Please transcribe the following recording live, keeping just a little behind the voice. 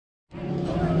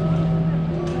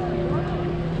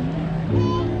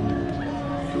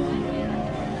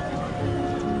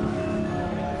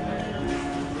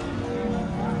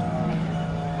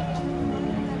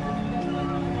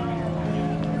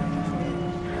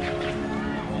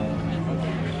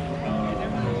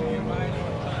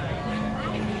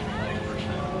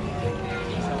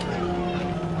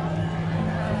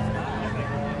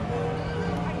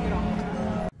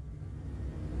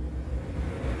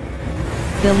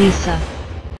Belisa.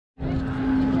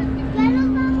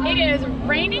 It is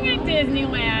raining at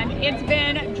Disneyland. It's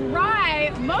been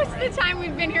dry most of the time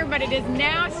we've been here, but it is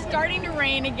now starting to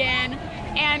rain again.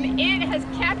 And it has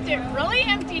kept it really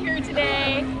empty here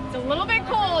today. It's a little bit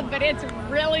cold, but it's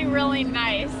really, really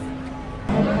nice.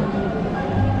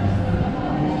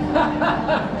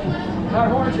 Our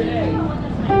horse egg.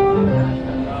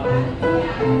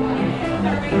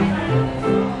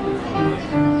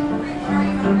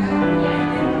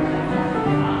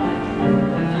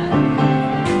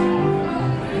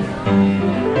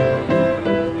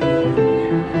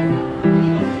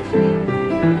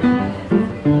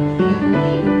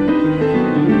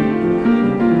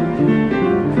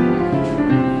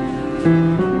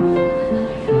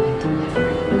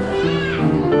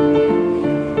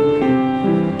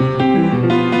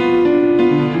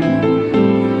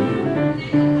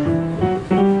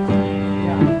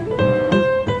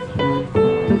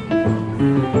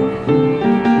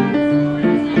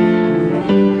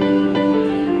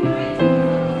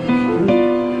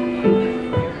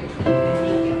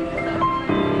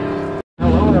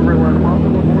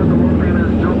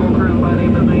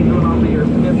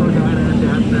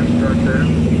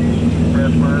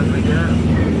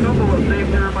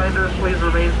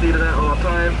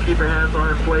 Keep your hands,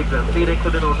 arms, legs, and feet,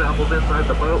 including those apples inside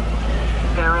the boat.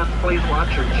 Parents, please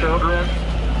watch your children.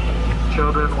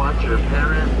 Children, watch your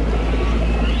parents.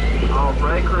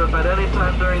 Alright, crew, if at any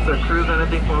time during the cruise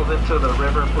anything falls into the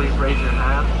river, please raise your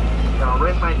hand. Now,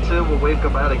 raise mine too, we'll wave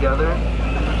goodbye together. Up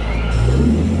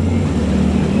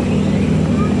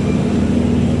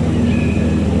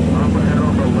ahead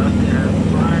on the left-hand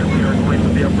side, we are going to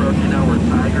be approaching our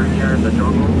tiger here in the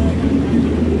jungle.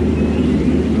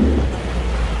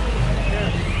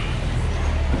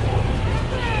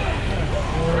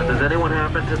 Does anyone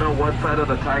happen to know what side of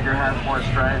the tiger has more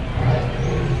stripes?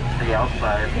 The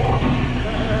outside.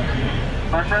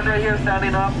 My friend right here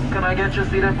standing up, can I get you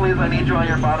seated please? I need you on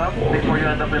your bottom before you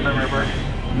end up in the river.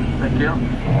 Thank you.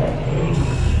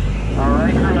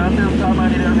 Alright, crew, at this time I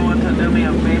need everyone to do me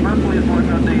a favor. Please look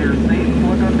under your seats.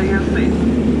 Look under your seats.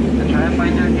 And try and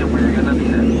find your humor. You're going to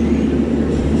need it.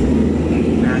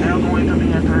 We are now going to be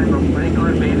entering the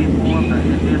sacred baby pool of the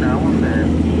Indian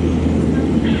elephant.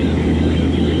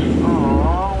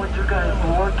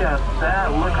 Look at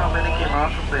that. Look how many came out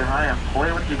to say hi and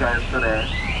play with you guys today.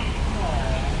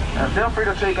 And feel free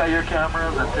to take out your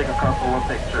cameras and take a couple of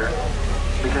pictures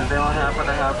because they all happen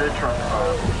to have their trunks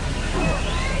on.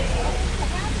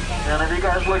 And if you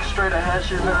guys look straight ahead,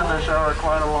 she's been in the shower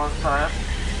quite a long time.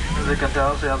 As you can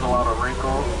tell, she has a lot of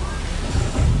wrinkles.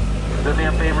 Do me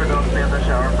a favor, don't stay in the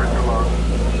shower for too long.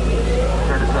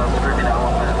 Turn into a screaming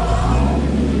elephant.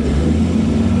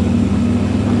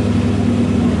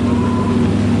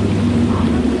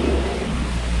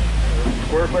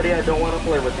 Squirt buddy, I don't want to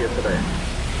play with you today.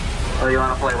 Oh, you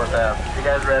want to play with that? You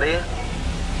guys ready?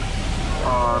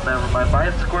 Oh, never mind.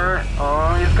 Bye, Squirt.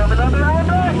 Oh, he's coming up there with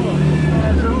us!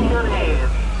 That's so funny.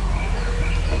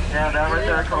 Yeah, that right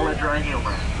there, I call it dry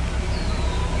humor.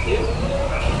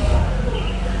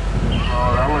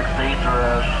 Oh, that looks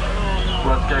dangerous.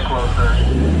 Let's get closer.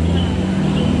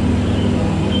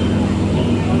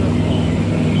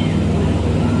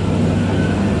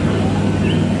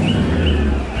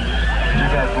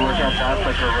 Look at that,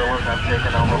 the gorillas have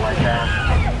taken over my cat.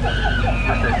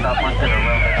 If they stop once in a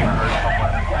row, they're gonna hurt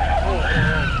someone.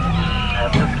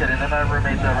 I'm just kidding, they're my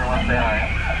roommates, everyone say hi.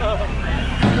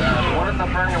 The one in the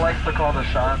front, he likes to call the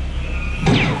shot.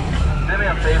 Do me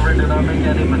a favor, do not make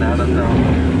any banana sounds.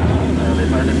 They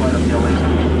find it quite appealing.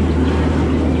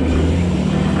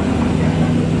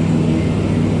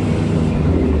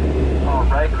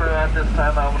 Alright, crew, at this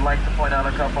time I would like to point out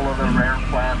a couple of the rare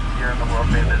plants here in the world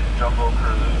famous Jungle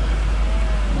Cruise.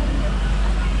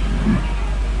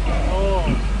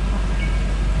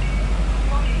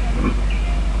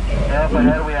 Yeah, up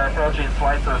ahead we are approaching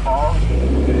Slicer Falls.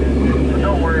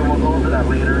 Don't worry, we'll go over that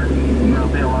later. It'll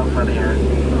be a lot funnier.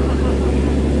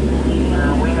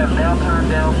 We have now turned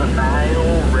down the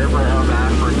Nile River of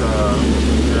Africa.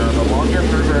 The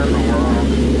longest river in the world.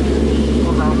 It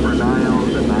goes on for Nile,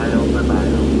 the Nile, the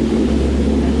Nile.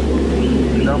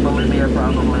 If you don't believe me, you're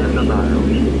probably in the Nile.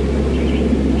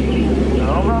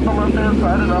 Over on the left-hand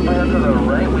side and up ahead to the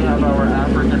right, we have our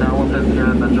African elephants here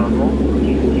in the jungle.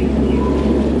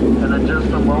 And in just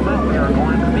a moment, we are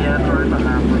going to be entering the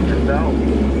African belt.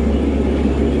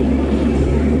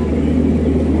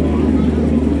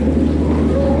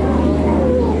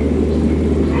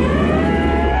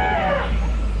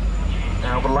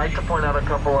 Now, I would like to point out a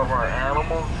couple of our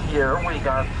animals here. We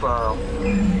got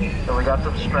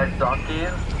some striped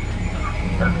donkeys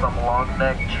and some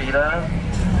long-necked cheetahs.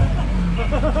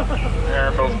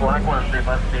 And those black ones, they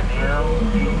must be new.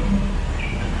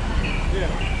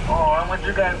 Oh, and would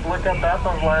you guys look up that?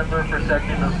 Those lines are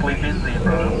protecting the sleeping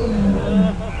zebra.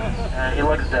 And he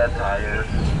looks dead tired.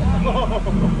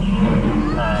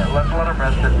 Alright, let's let him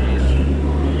rest in peace.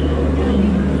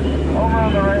 Over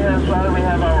on the right hand side, we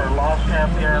have our lost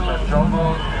camp here in the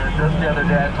jungle. And just the other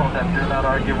day I told them, do not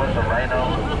argue with the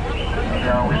rhino. They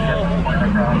always get this point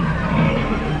across.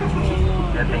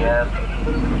 In the end.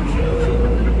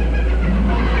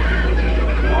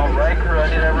 Alright crew, I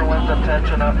need everyone's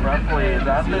attention up front please.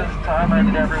 At this time I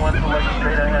need everyone to look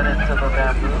straight ahead into the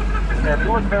bamboo. If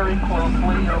you look very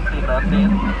closely, you'll see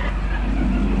nothing.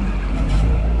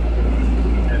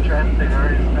 And try to stay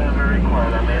very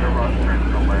quiet. I made a wrong turn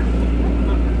somewhere.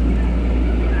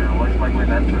 Yeah, looks like we've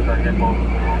entered the hippo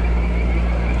pool.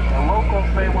 The locals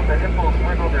say when the hippos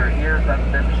wiggle their ears, that's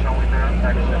them showing their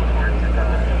affection towards you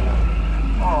guys.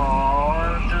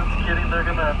 Aww, I'm just kidding, they're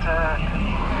gonna attack.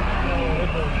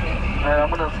 Alright, I'm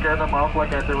gonna scare them off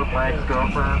like I did with my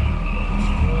ex-girlfriend.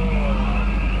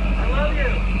 I love you!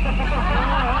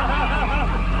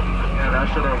 Yeah, that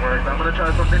should have worked. I'm gonna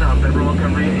try something else. Everyone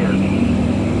can read here.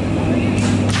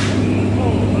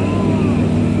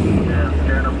 Yeah,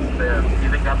 scared them to death.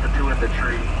 Even got the two in the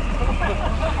tree.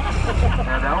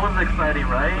 Yeah, that was exciting,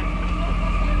 right?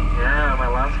 Yeah, my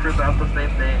last crew thought the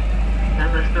same thing.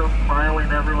 And they're still smiling.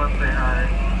 Everyone say hi.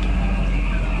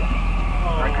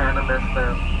 I kind of miss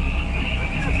them.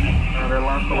 They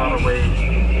lost a lot of weight.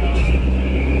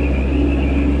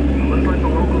 It looks like the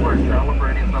locals are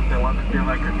celebrating something. Let me see if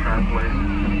I can translate.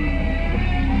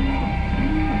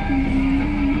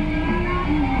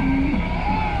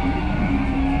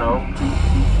 Nope.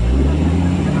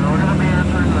 Now we're going to be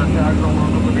entering the attack. The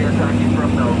locals will be attacking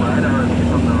from the right or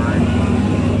from the right.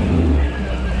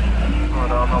 Oh,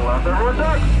 on the left. Everyone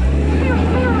duck!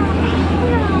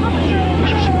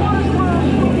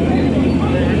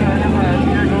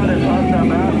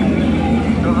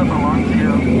 Doesn't belong to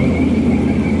you.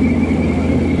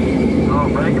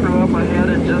 Alright crew, up ahead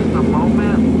in just a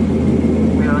moment.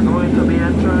 We are going to be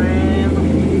entering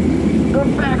the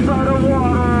backside of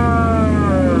water.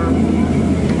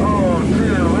 Oh,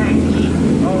 2H.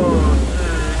 Oh,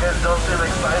 you guys don't seem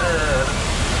excited.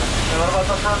 And what about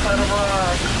the front side of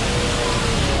rock?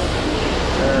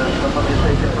 And somebody's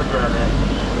taking for granted.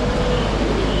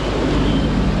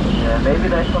 Yeah, maybe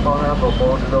next time I'll have a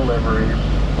boat delivery.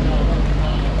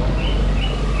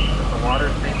 The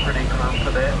waters seem pretty calm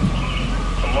today.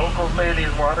 The locals say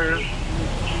these waters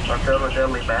are filled with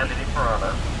deadly man-eating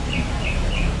piranhas.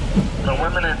 The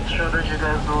women and children, you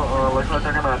guys looks like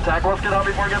they're gonna attack. Let's get out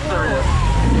before it gets serious.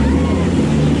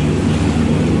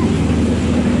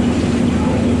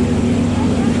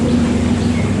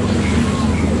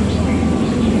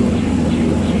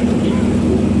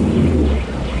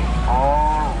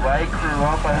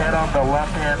 Up ahead on the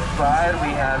left-hand side, we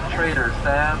have Trader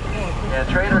Sam. And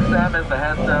Trader Sam is the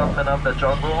head salesman of the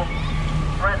jungle.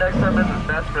 Right next to him is his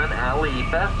best friend, Ali,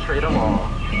 best trade of all.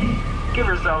 Give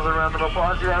yourselves a round of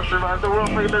applause. You have survived the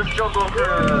world-famous jungle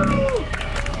cruise.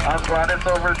 I'm glad it's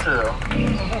over, too.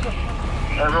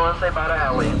 Everyone say bye to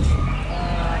Ali.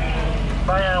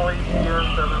 Bye, Ali. See you in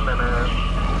 7 minutes.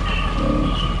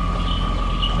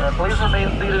 And please remain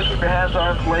seated. Keep your hands,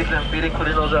 arms, legs, and feet,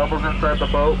 including those elbows inside the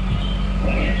boat.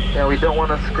 Yeah, we don't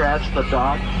want to scratch the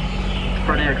dock. It's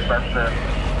pretty expensive.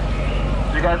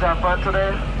 Did you guys have fun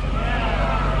today?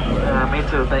 Yeah, me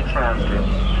too. Thanks for asking.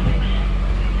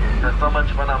 It's so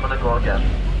much fun. I'm going to go again.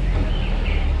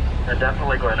 I'm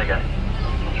definitely going again.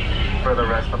 For the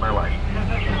rest of my life.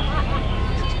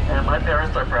 And my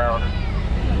parents are proud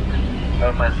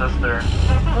of my sister.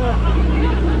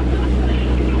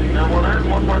 Now, well, there's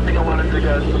one more thing I wanted you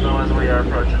guys to know as we are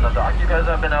approaching the dock. You guys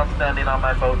have been outstanding on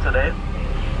my boat today.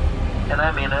 And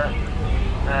I mean it.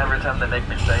 And every time they make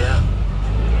me say it.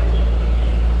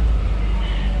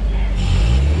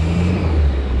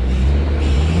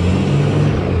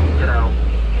 Get out.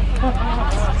 Oh,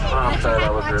 I'm sorry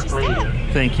that was rude.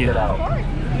 Please. Thank you. Get out.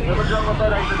 We have a jungle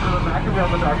that exit through the back and we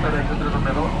have a dock that exit through the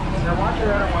middle. Now watch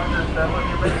your head and watch your step. When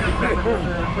you make your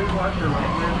step, please watch your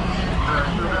language.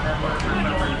 For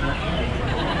some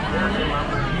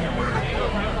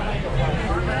reason.